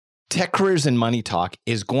Tech Careers and Money Talk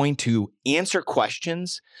is going to answer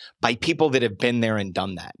questions by people that have been there and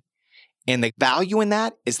done that. And the value in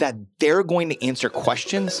that is that they're going to answer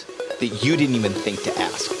questions that you didn't even think to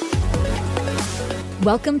ask.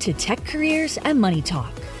 Welcome to Tech Careers and Money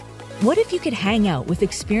Talk. What if you could hang out with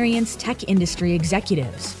experienced tech industry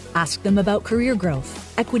executives, ask them about career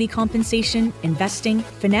growth, equity compensation, investing,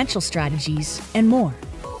 financial strategies, and more?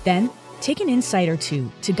 Then take an insight or two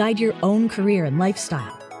to guide your own career and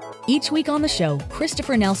lifestyle. Each week on the show,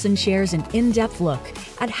 Christopher Nelson shares an in-depth look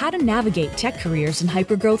at how to navigate tech careers in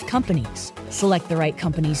hypergrowth companies, select the right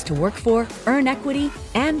companies to work for, earn equity,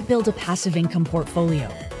 and build a passive income portfolio.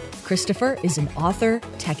 Christopher is an author,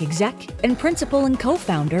 tech exec, and principal and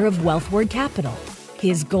co-founder of Wealthward Capital.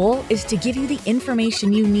 His goal is to give you the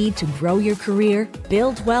information you need to grow your career,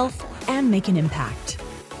 build wealth, and make an impact.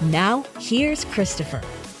 Now, here's Christopher.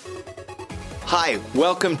 Hi,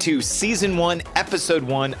 welcome to Season 1, Episode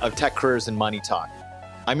 1 of Tech Careers and Money Talk.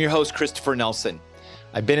 I'm your host, Christopher Nelson.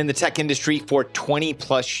 I've been in the tech industry for 20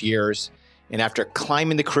 plus years, and after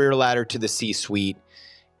climbing the career ladder to the C-suite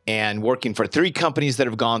and working for 3 companies that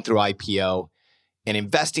have gone through IPO and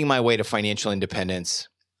investing my way to financial independence,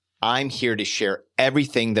 I'm here to share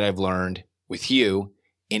everything that I've learned with you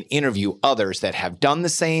and interview others that have done the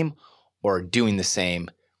same or are doing the same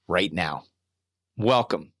right now.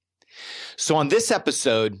 Welcome. So on this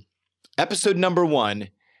episode number 1,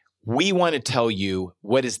 we want to tell you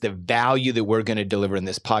what is the value that we're going to deliver in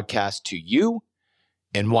this podcast to you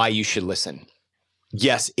and why you should listen.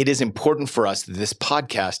 Yes, it is important for us that this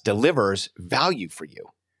podcast delivers value for you.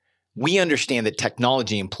 We understand that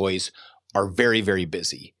technology employees are very, very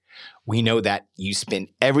busy. We know that you spend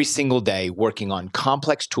every single day working on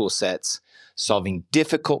complex tool sets, solving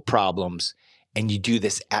difficult problems, and you do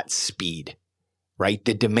this at speed. Right?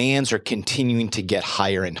 The demands are continuing to get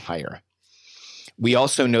higher and higher. We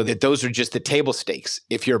also know that those are just the table stakes.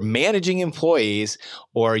 If you're managing employees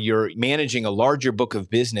or you're managing a larger book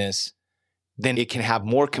of business, then it can have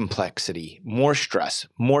more complexity, more stress,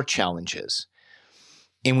 more challenges.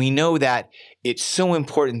 And we know that it's so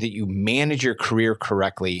important that you manage your career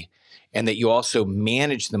correctly and that you also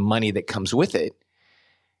manage the money that comes with it.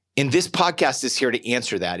 And this podcast is here to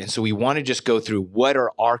answer that. And so we want to just go through what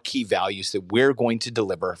are our key values that we're going to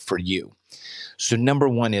deliver for you. So number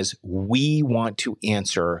 1 is we want to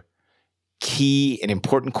answer key and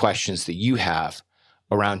important questions that you have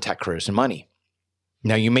around tech careers and money.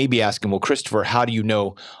 Now you may be asking, well, Christopher, how do you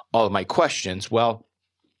know all of my questions? Well,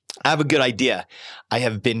 I have a good idea. I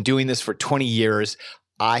have been doing this for 20 years.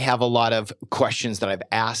 I have a lot of questions that I've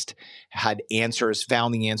asked, had answers,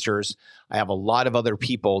 found the answers. I have a lot of other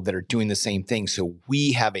people that are doing the same thing. So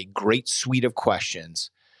we have a great suite of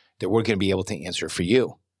questions that we're going to be able to answer for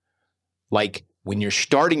you. Like when you're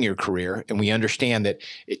starting your career, and we understand that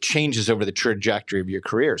it changes over the trajectory of your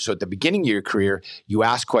career. So at the beginning of your career, you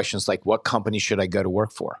ask questions like, what company should I go to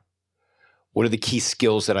work for? What are the key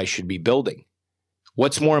skills that I should be building?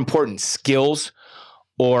 What's more important, skills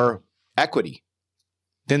or equity?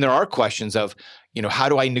 Then there are questions of, how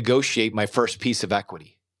do I negotiate my first piece of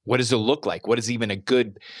equity? What does it look like? What does even a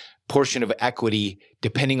good portion of equity,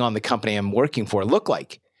 depending on the company I'm working for, look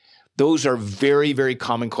like? Those are very, very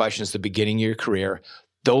common questions at the beginning of your career.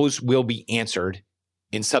 Those will be answered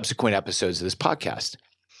in subsequent episodes of this podcast.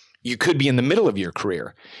 You could be in the middle of your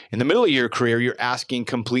career. In the middle of your career, you're asking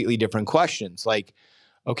completely different questions like,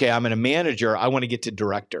 okay, I'm a manager. I want to get to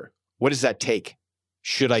director. What does that take?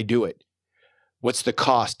 Should I do it? What's the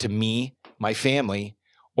cost to me, my family,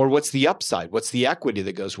 or what's the upside? What's the equity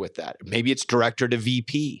that goes with that? Maybe it's director to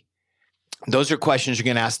VP. Those are questions you're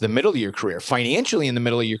going to ask in the middle of your career. Financially, in the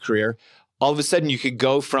middle of your career, all of a sudden you could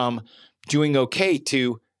go from doing okay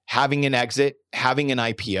to having an exit, having an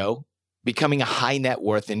IPO, becoming a high net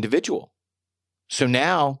worth individual. So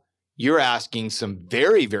now you're asking some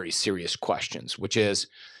very, very serious questions, which is,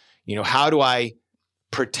 how do I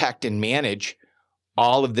protect and manage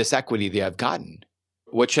all of this equity that I've gotten?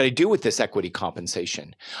 What should I do with this equity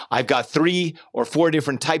compensation? I've got 3 or 4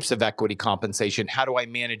 different types of equity compensation. How do I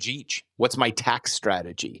manage each? What's my tax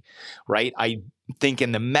strategy, right? I think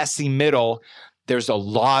in the messy middle, there's a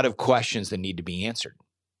lot of questions that need to be answered.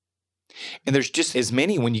 And there's just as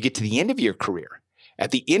many when you get to the end of your career.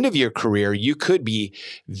 At the end of your career, you could be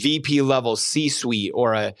VP level C-suite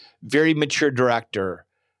or a very mature director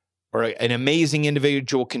or an amazing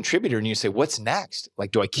individual contributor, and you say, what's next?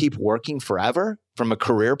 Like, do I keep working forever from a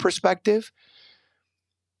career perspective?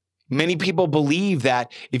 Many people believe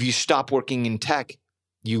that if you stop working in tech,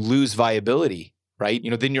 you lose viability, right?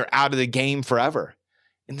 Then you're out of the game forever.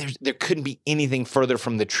 And there couldn't be anything further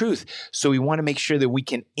from the truth. So we want to make sure that we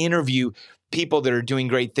can interview people that are doing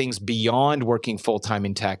great things beyond working full-time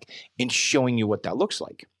in tech and showing you what that looks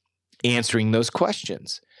like, answering those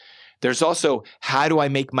questions. There's also, how do I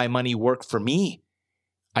make my money work for me?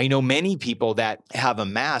 I know many people that have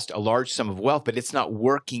amassed a large sum of wealth, but it's not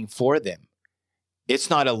working for them. It's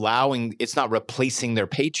not replacing their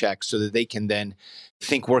paycheck so that they can then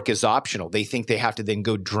think work is optional. They think they have to then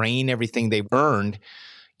go drain everything they've earned,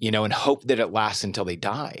 and hope that it lasts until they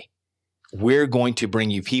die. We're going to bring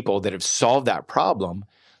you people that have solved that problem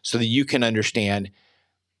so that you can understand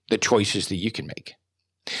the choices that you can make.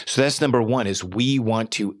 So that's number one, is we want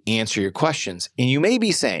to answer your questions. And you may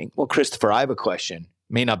be saying, well, Christopher, I have a question.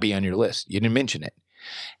 May not be on your list. You didn't mention it.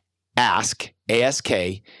 Ask,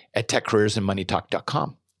 A-S-K, at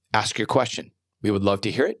techcareersandmoneytalk.com. Ask your question. We would love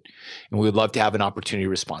to hear it, and we would love to have an opportunity to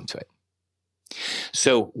respond to it.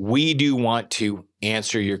 So we do want to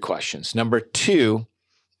answer your questions. Number two,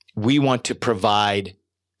 we want to provide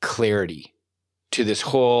clarity to this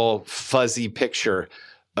whole fuzzy picture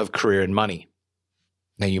of career and money.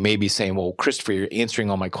 Now, you may be saying, well, Christopher, you're answering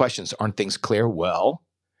all my questions. Aren't things clear? Well,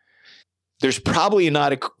 there's probably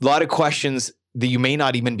not a lot of questions that you may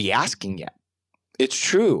not even be asking yet. It's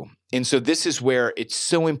true. And so this is where it's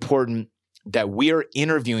so important that we are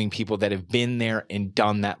interviewing people that have been there and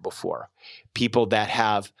done that before, people that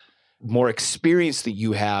have more experience that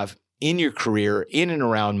you have in your career, in and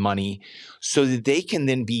around money, so that they can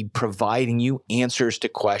then be providing you answers to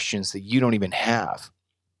questions that you don't even have,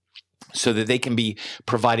 so that they can be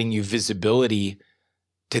providing you visibility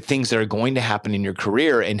to things that are going to happen in your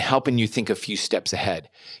career and helping you think a few steps ahead.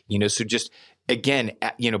 So just, again,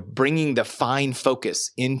 bringing the fine focus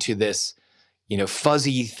into this,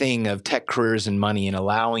 fuzzy thing of tech careers and money, and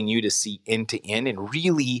allowing you to see end to end and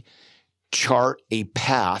really chart a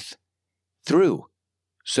path through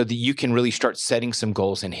so that you can really start setting some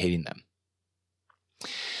goals and hitting them.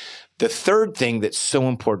 The third thing that's so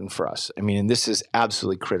important for us, and this is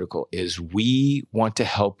absolutely critical, is we want to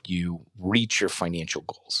help you reach your financial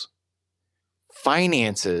goals.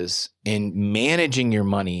 Finances and managing your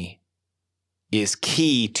money is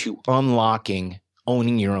key to unlocking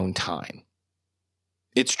owning your own time.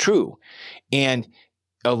 It's true. And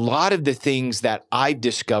a lot of the things that I've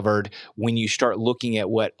discovered when you start looking at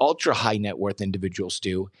what ultra high net worth individuals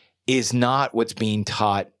do is not what's being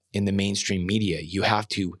taught in the mainstream media. You have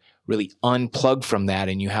to really unplug from that,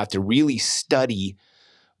 and you have to really study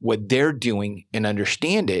what they're doing and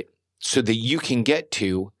understand it so that you can get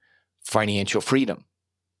to financial freedom,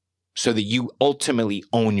 so that you ultimately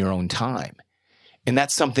own your own time. And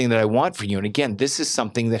that's something that I want for you. And again, this is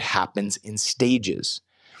something that happens in stages.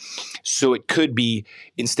 So it could be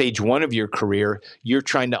in stage one of your career, you're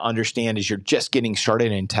trying to understand, as you're just getting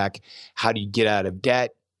started in tech, how do you get out of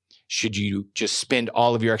debt? Should you just spend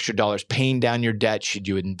all of your extra dollars paying down your debt? Should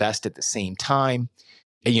you invest at the same time?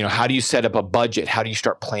 And, how do you set up a budget? How do you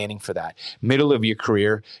start planning for that? Middle of your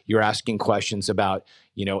career, you're asking questions about,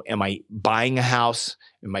 am I buying a house?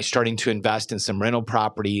 Am I starting to invest in some rental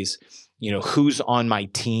properties? Who's on my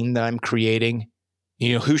team that I'm creating?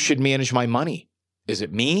 Who should manage my money? Is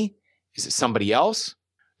it me? Is it somebody else?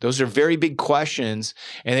 Those are very big questions.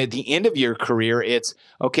 And at the end of your career, it's,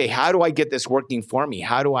 okay, how do I get this working for me?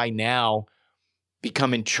 How do I now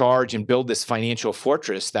become in charge and build this financial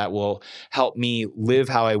fortress that will help me live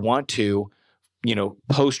how I want to,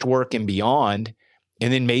 post-work and beyond,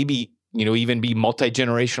 and then maybe, even be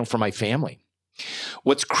multi-generational for my family?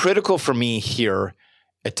 What's critical for me here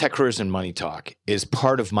at Tech Careers and Money Talk is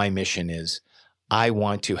part of my mission is I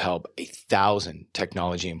want to help 1,000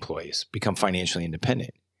 technology employees become financially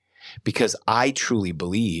independent, because I truly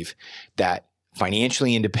believe that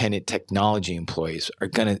financially independent technology employees are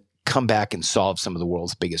going to come back and solve some of the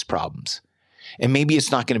world's biggest problems. And maybe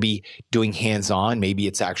it's not going to be doing hands-on. Maybe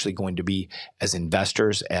it's actually going to be as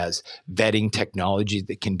investors, as vetting technology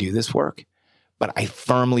that can do this work. But I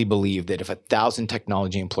firmly believe that if 1,000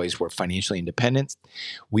 technology employees were financially independent,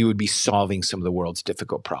 we would be solving some of the world's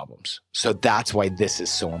difficult problems. So that's why this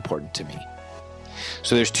is so important to me.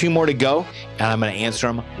 So there's 2 more to go, and I'm going to answer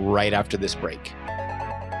them right after this break.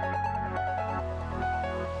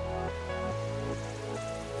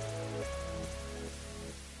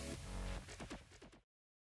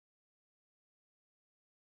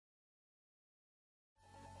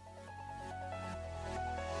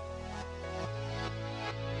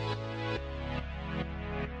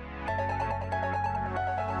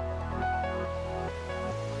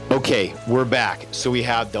 Okay, we're back. So we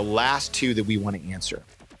have the last 2 that we want to answer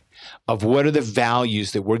of what are the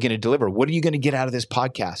values that we're going to deliver. What are you going to get out of this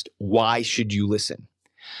podcast? Why should you listen?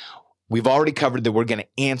 We've already covered that we're going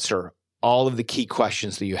to answer all of the key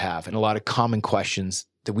questions that you have and a lot of common questions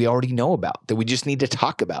that we already know about, that we just need to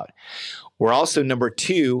talk about. We're also, number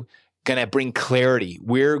two, going to bring clarity.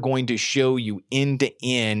 We're going to show you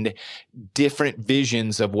end-to-end different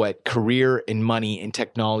visions of what career and money and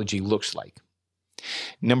technology looks like.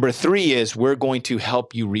 Number three is we're going to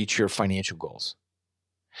help you reach your financial goals.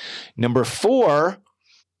 Number four,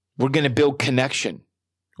 we're going to build connection.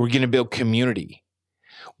 We're going to build community.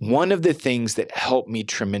 One of the things that helped me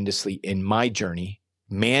tremendously in my journey,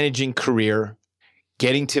 managing career,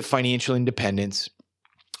 getting to financial independence,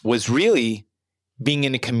 was really being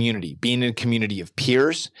in a community of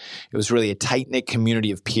peers. It was really a tight-knit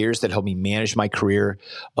community of peers that helped me manage my career,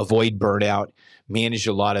 avoid burnout, manage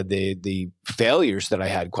a lot of the failures that I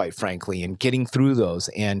had, quite frankly, and getting through those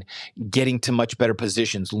and getting to much better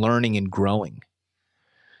positions, learning and growing.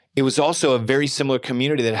 It was also a very similar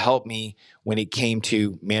community that helped me when it came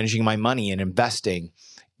to managing my money and investing.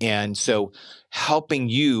 And so helping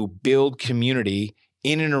you build community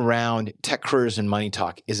in and around Tech Careers and Money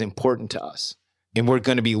Talk is important to us. And we're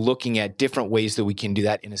going to be looking at different ways that we can do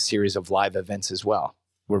that in a series of live events as well.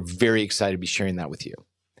 We're very excited to be sharing that with you.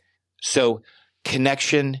 So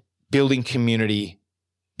connection, building community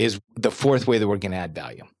is the fourth way that we're going to add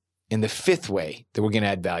value. And the fifth way that we're going to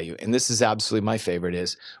add value, and this is absolutely my favorite,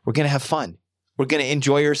 is we're going to have fun. We're going to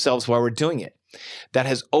enjoy ourselves while we're doing it. That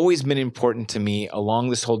has always been important to me along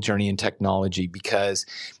this whole journey in technology because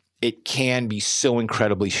it can be so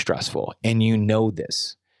incredibly stressful. And you know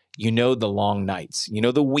this. You know the long nights, you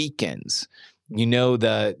know the weekends, you know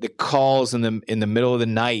the calls in the middle of the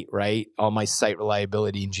night, right? All my site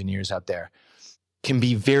reliability engineers out there can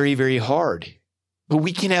be very, very hard. But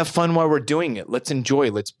we can have fun while we're doing it. Let's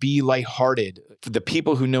enjoy. Let's be lighthearted. For the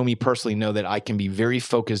people who know me personally know that I can be very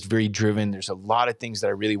focused, very driven. There's a lot of things that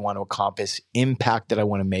I really want to accomplish, impact that I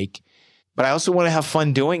want to make. But I also want to have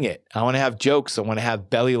fun doing it. I want to have jokes. I want to have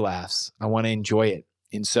belly laughs. I want to enjoy it.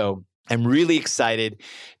 And so I'm really excited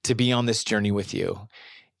to be on this journey with you.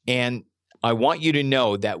 And I want you to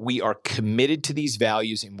know that we are committed to these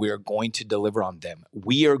values and we are going to deliver on them.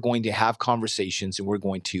 We are going to have conversations and we're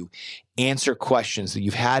going to answer questions that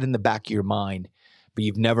you've had in the back of your mind, but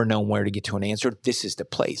you've never known where to get to an answer. This is the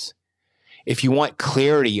place. If you want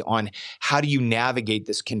clarity on how do you navigate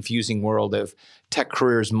this confusing world of tech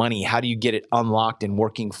careers, money, how do you get it unlocked and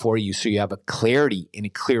working for you so you have a clarity and a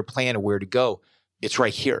clear plan of where to go, it's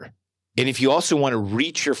right here. And if you also want to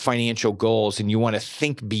reach your financial goals and you want to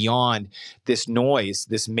think beyond this noise,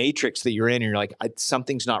 this matrix that you're in, and you're like,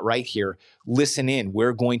 something's not right here, listen in.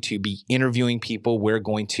 We're going to be interviewing people. We're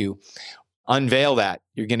going to unveil that.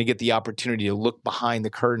 You're going to get the opportunity to look behind the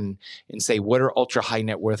curtain and say, what are ultra high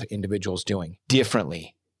net worth individuals doing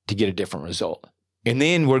differently to get a different result? And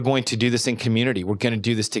then we're going to do this in community. We're going to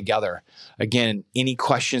do this together. Again, any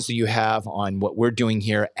questions that you have on what we're doing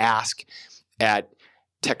here, ask at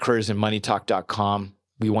techcareersandmoneytalk.com.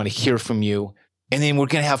 We want to hear from you. And then we're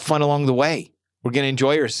going to have fun along the way. We're going to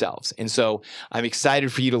enjoy ourselves. And so I'm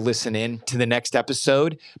excited for you to listen in to the next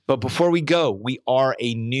episode. But before we go, we are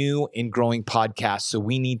a new and growing podcast. So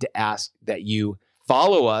we need to ask that you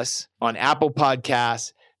follow us on Apple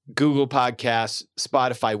Podcasts, Google Podcasts,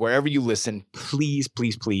 Spotify, wherever you listen. Please,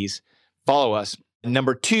 please, please follow us.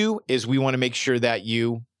 Number two is we want to make sure that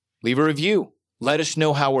you leave a review. Let us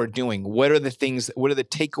know how we're doing. What are the things, what are the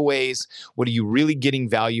takeaways? What are you really getting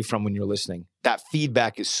value from when you're listening? That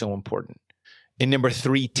feedback is so important. And number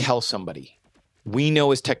three, tell somebody. We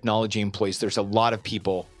know as technology employees, there's a lot of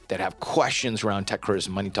people that have questions around Tech Careers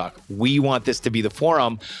and Money Talk. We want this to be the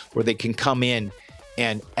forum where they can come in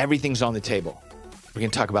and everything's on the table. We're going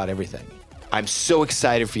to talk about everything. I'm so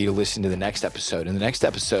excited for you to listen to the next episode. In the next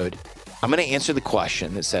episode, I'm going to answer the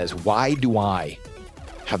question that says, why do I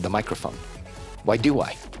have the microphone? Why do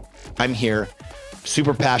I? I'm here,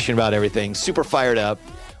 super passionate about everything, super fired up.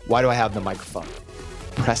 Why do I have the microphone?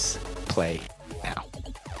 Press play now.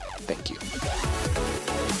 Thank you.